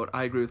 she wrote,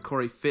 I agree with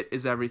Corey, fit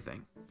is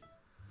everything.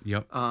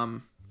 Yep.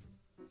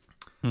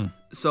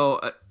 So,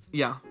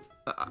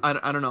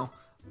 I don't know.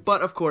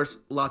 But, of course,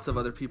 lots of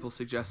other people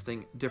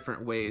suggesting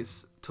different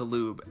ways to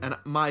lube. And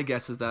my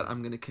guess is that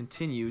I'm going to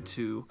continue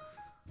to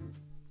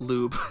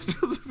lube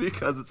just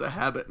because it's a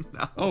habit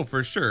now. Oh,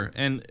 for sure.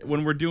 And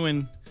when we're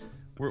doing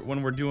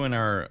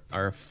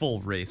our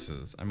full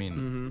races,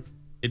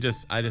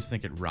 I just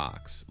think it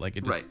rocks. Like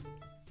it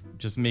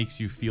just makes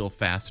you feel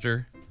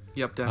faster.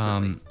 Yep,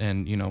 definitely.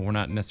 And we're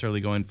not necessarily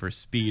going for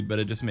speed, but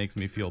it just makes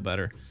me feel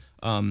better.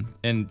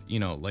 And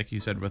like you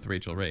said with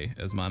Rachel Ray,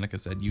 as Monica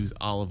said, use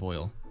olive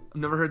oil.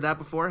 I've never heard that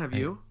before. Have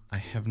you? I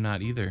have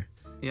not either.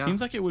 Yeah.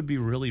 Seems like it would be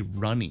really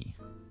runny.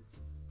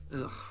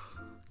 Ugh.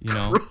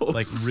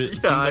 It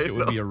seems like it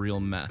would be a real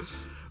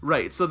mess.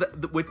 Right. So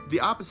the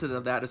opposite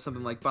of that is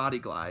something like Body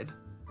Glide.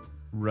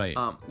 Right.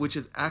 Which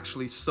is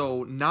actually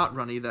so not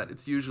runny that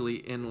it's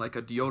usually in like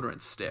a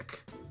deodorant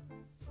stick.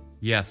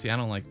 Yeah. See, I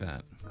don't like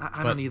that.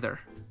 I don't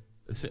either.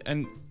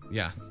 And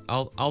yeah,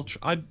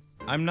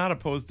 I'm not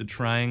opposed to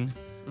trying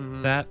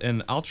that,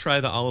 and I'll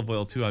try the olive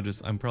oil too.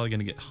 I'm probably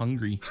gonna get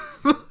hungry.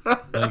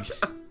 Like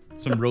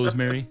some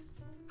rosemary.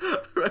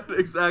 Right.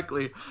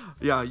 Exactly.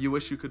 Yeah. You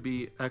wish you could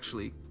be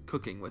actually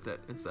cooking with it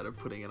instead of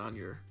putting it on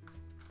your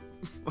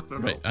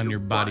on your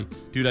body.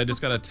 Dude, I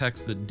just got a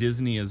text that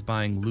Disney is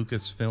buying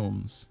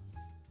Lucasfilms.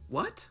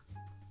 What?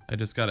 I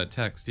just got a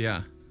text,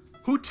 yeah.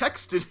 Who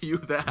texted you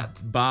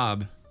that?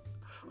 Bob.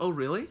 Oh,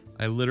 really?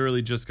 I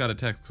literally just got a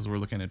text because we're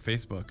looking at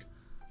Facebook.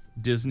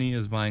 Disney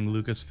is buying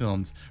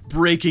Lucasfilms.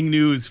 Breaking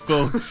news,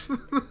 folks.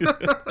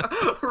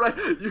 Right.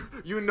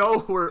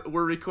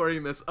 We're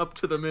recording this up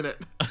to the minute.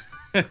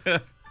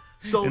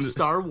 So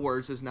Star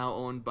Wars is now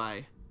owned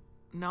by...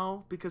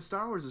 No, because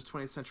Star Wars is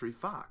 20th Century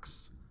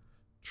Fox.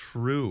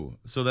 True.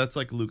 So that's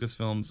like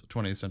Lucasfilm's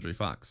 20th Century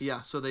Fox.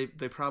 Yeah, so they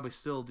probably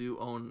still do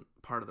own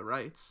part of the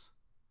rights.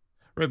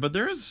 Right, but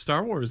there is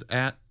Star Wars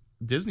at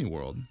Disney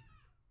World.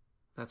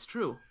 That's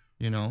true.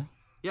 You know?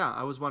 Yeah,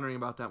 I was wondering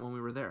about that when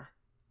we were there.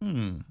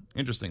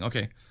 Interesting.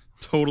 Okay.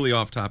 Totally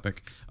off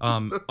topic.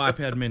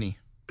 iPad mini.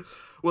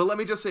 Well, let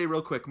me just say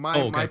real quick.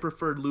 My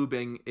preferred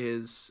lubing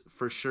is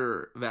for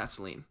sure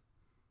Vaseline.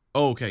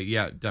 Oh, okay.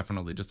 Yeah,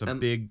 definitely. Just a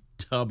big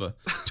tub of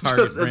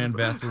Target brand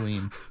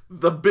Vaseline.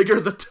 The bigger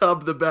the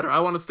tub, the better. I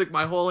want to stick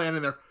my whole hand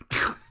in there.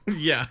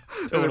 Yeah,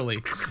 totally.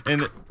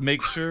 And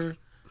make sure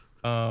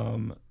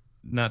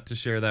not to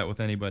share that with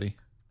anybody.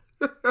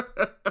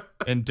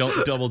 And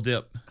don't double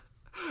dip.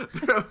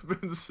 There have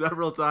been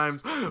several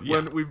times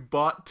when we've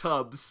bought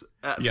tubs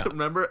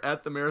remember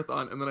at the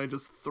marathon, and then I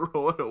just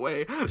throw it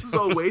away. It's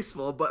so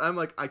wasteful, but I'm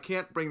like, I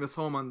can't bring this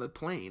home on the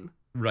plane.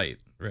 Right.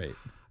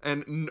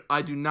 And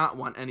I do not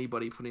want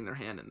anybody putting their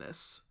hand in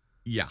this.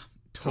 Yeah,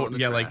 totally.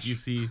 Yeah, like you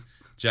see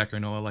Jack or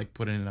Noah like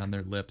putting it on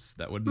their lips.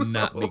 That would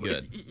not be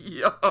good.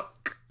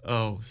 Yuck.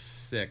 Oh,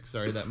 sick.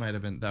 Sorry, that might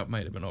have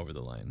been over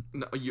the line.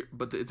 No,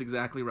 but it's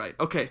exactly right.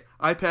 Okay,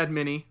 iPad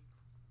Mini.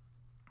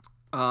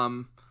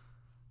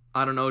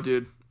 I don't know,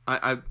 dude.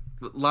 I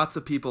lots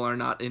of people are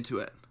not into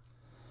it.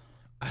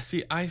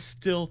 I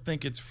still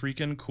think it's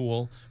freaking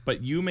cool,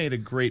 but you made a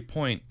great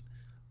point.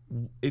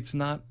 It's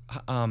not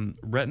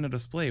Retina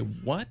display.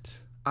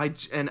 What? I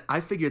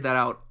figured that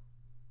out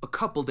a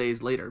couple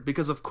days later,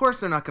 because of course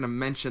they're not going to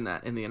mention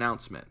that in the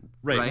announcement.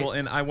 Right. Well,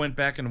 and I went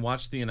back and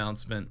watched the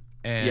announcement,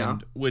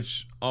 and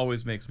which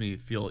always makes me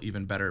feel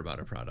even better about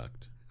a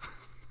product.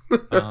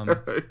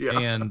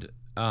 And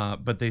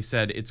but they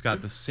said it's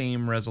got the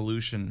same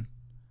resolution,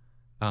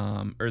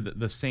 or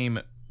the same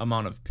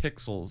amount of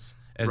pixels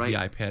as the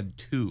iPad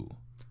 2.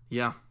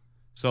 Yeah.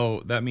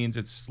 So that means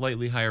it's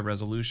slightly higher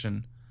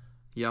resolution.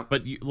 Yeah.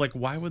 But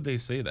why would they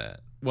say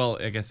that? Well,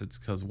 I guess it's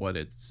because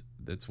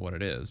it's what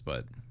it is,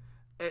 but.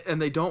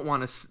 And they don't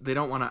want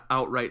to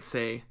outright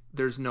say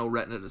there's no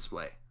Retina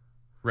display.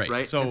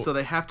 Right. So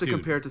they have to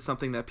compare it to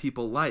something that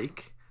people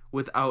like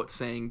without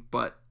saying,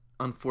 but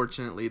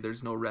unfortunately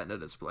there's no Retina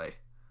display.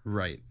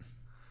 Right.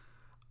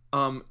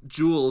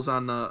 Jules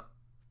on the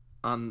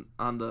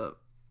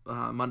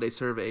Monday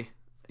survey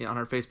on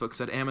our Facebook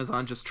said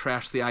Amazon just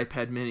trashed the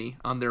iPad Mini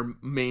on their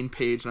main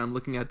page, and I'm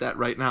looking at that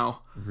right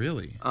now.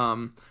 Really?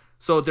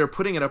 So they're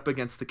putting it up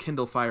against the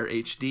Kindle Fire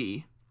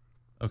HD.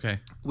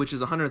 Okay. Which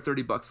is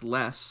 $130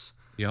 less.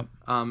 Yep.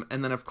 And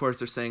then of course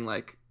they're saying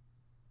like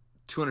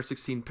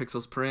 216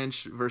 pixels per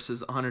inch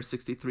versus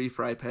 163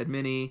 for iPad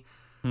Mini.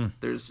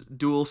 There's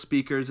dual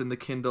speakers in the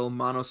Kindle,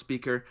 mono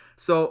speaker.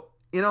 So,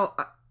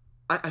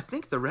 I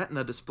think the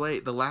Retina display,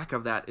 the lack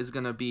of that, is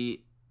going to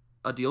be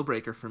a deal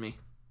breaker for me.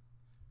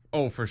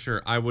 Oh, for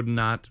sure. I would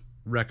not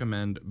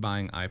recommend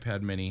buying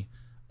iPad Mini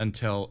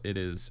until it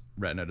is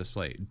Retina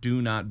display.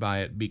 Do not buy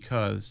it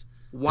because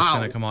it's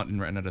going to come out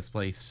in Retina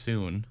display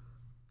soon.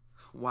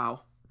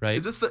 Wow. Right?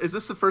 Is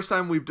this the first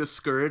time we've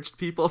discouraged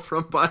people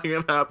from buying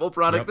an Apple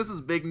product? Yep. This is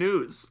big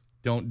news.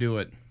 Don't do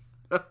it.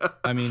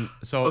 I mean,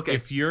 so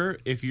if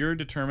you're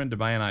determined to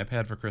buy an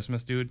iPad for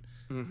Christmas, dude,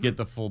 get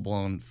the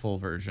full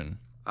version.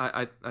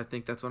 I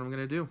think that's what I'm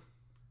gonna do.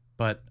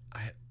 But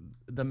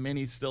the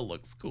Mini still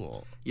looks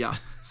cool. Yeah.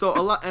 So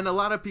a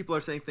lot of people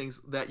are saying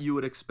things that you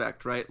would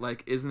expect, right?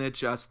 Like, isn't it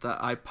just the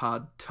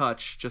iPod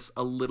Touch just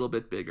a little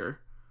bit bigger?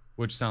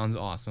 Which sounds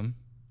awesome.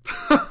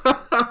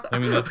 I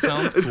mean, that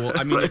sounds cool.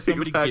 I mean, if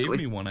somebody gave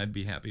me one, I'd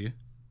be happy.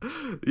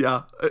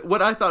 Yeah.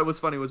 What I thought was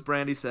funny was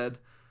Brandy said,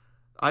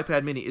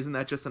 iPad Mini, isn't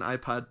that just an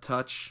iPod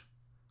Touch,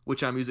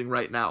 which I'm using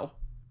right now?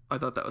 I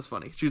thought that was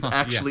funny. She was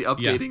actually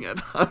updating it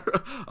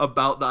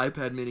about the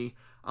iPad Mini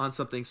on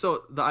something.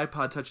 So the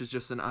iPod Touch is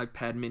just an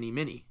iPad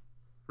Mini,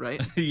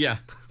 right? Yeah.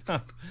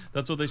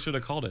 That's what they should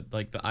have called it.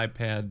 Like the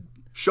iPad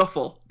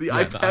Shuffle. The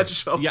iPad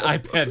Shuffle. Yeah,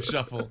 iPad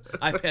Shuffle.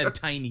 iPad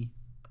Tiny.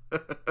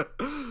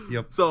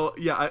 Yep. So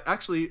yeah,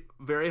 actually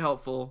very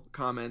helpful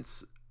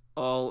comments.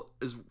 All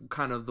is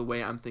kind of the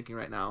way I'm thinking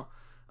right now.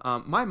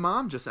 My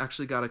mom just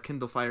actually got a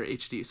Kindle Fire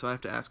HD, so I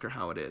have to ask her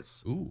how it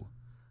is. Ooh.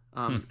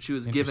 She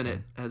was given it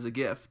as a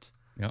gift.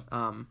 Yep.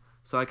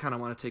 So I kind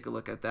of want to take a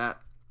look at that.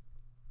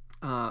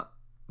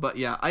 But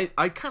yeah,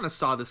 I kind of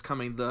saw this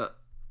coming,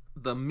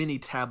 the mini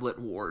tablet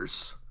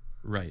wars.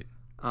 Right.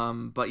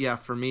 But yeah,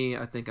 for me,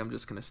 I think I'm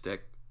just gonna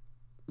stick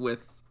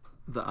with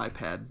the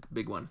iPad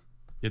big one.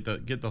 Get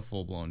the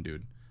full blown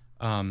dude.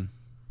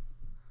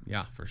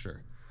 Yeah, for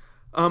sure.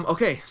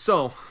 Okay,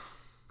 so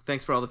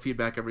thanks for all the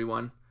feedback,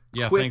 everyone.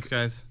 Yeah, thanks,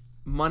 guys.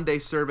 Monday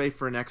survey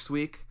for next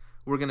week.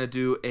 We're gonna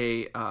do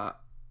a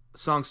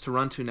songs to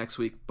run to next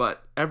week,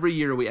 but every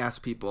year we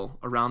ask people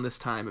around this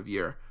time of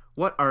year,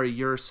 what are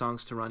your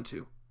songs to run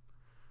to?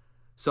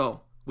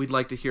 So we'd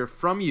like to hear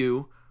from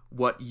you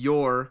what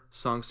your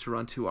songs to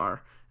run to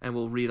are, and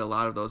we'll read a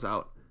lot of those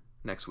out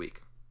next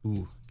week.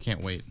 Ooh,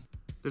 can't wait.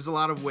 There's a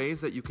lot of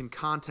ways that you can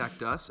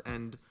contact us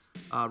and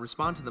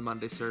respond to the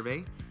Monday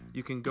survey.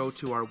 You can go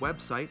to our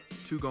website,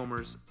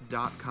 twogomers.com.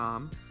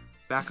 gomers.com.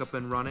 Back up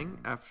and running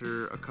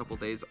after a couple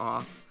days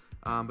off.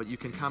 But you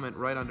can comment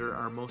right under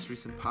our most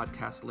recent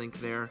podcast link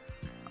there.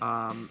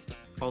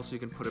 Also, you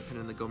can put a pin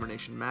in the Gomer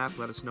Nation map.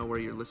 Let us know where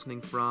you're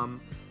listening from.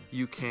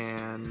 You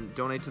can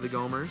donate to the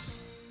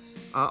Gomers.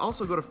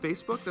 Also, go to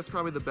Facebook. That's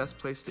probably the best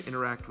place to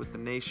interact with the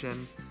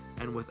nation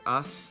and with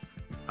us.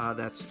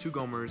 That's Two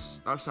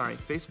Gomers.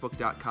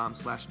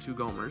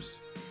 Facebook.com/2Gomers.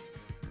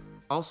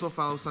 Also,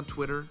 follow us on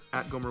Twitter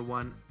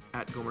 @Gomer1,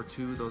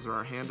 @Gomer2. Those are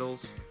our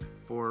handles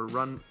for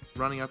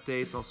running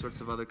updates, all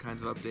sorts of other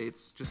kinds of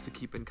updates. Just to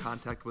keep in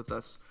contact with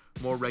us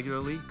more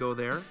regularly, go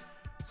there.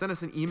 Send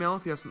us an email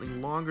if you have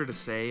something longer to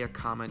say, a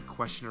comment,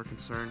 question, or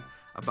concern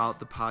about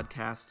the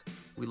podcast.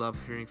 We love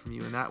hearing from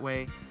you in that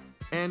way.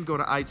 And go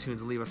to iTunes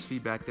and leave us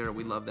feedback there.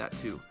 We love that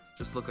too.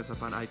 Just look us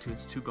up on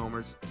iTunes, Two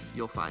Gomers.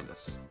 You'll find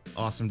us.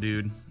 Awesome,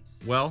 dude.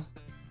 Well,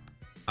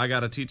 I got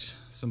to teach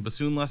some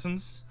bassoon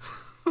lessons.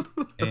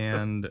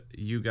 And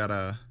you got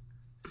to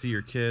see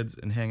your kids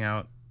and hang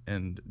out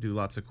and do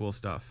lots of cool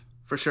stuff.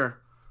 For sure.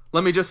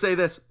 Let me just say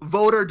this.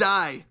 Vote or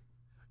die.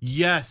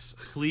 Yes,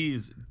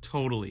 please.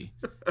 Totally.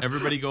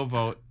 Everybody go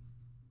vote.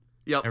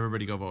 Yep.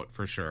 Everybody go vote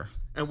for sure.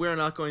 And we're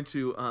not going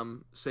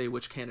to say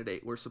which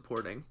candidate we're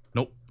supporting.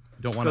 Nope.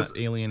 Don't want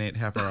to alienate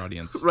half our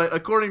audience. Right.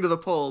 According to the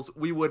polls,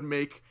 we would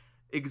make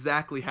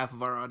exactly half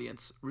of our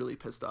audience really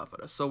pissed off at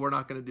us. So we're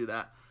not going to do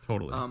that.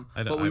 Totally.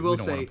 But we will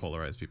don't say, want to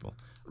polarize people.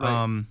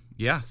 Right.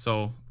 Yeah.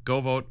 So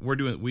go vote.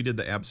 We did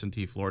the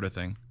absentee Florida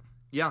thing.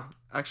 Yeah.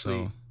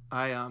 Actually,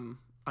 so.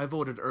 I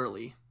voted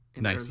early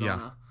in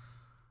Arizona,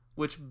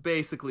 which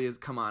basically is,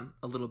 come on,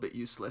 a little bit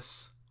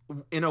useless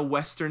in a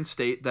Western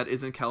state that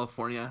isn't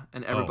California,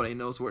 and everybody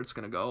knows where it's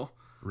going to go.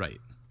 Right.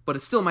 But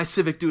it's still my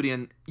civic duty,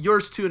 and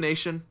yours too,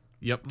 nation.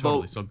 Yep,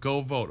 totally. Vote. So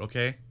go vote,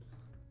 okay?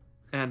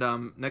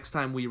 And next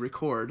time we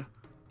record,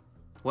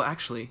 well,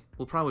 actually,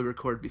 we'll probably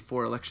record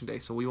before Election Day,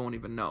 so we won't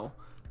even know.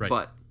 Right.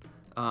 But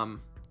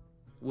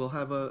we'll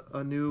have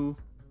a new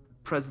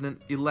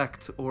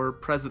president-elect or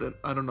president.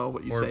 I don't know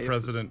what you say. Or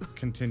president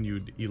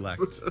continued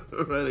elect.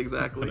 Right,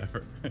 exactly.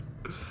 Whatever.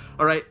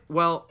 All right,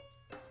 well,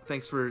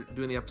 thanks for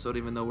doing the episode,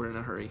 even though we're in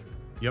a hurry.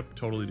 Yep,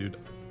 totally, dude.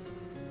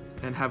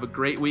 And have a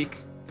great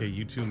week. Okay,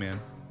 you too, man.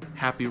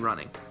 Happy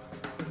running.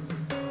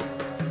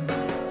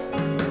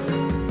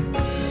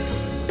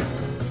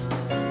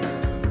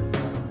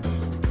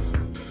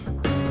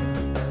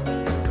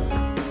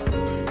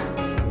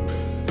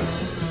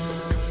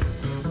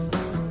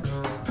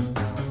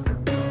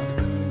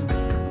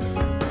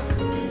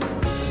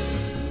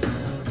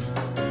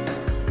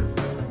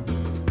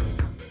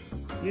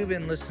 You've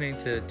been listening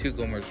to Two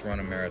Gomers Run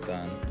a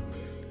Marathon.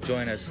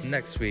 Join us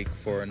next week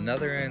for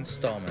another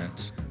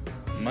installment.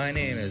 My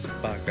name is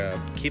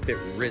Baka. Keep it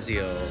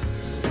Rizio.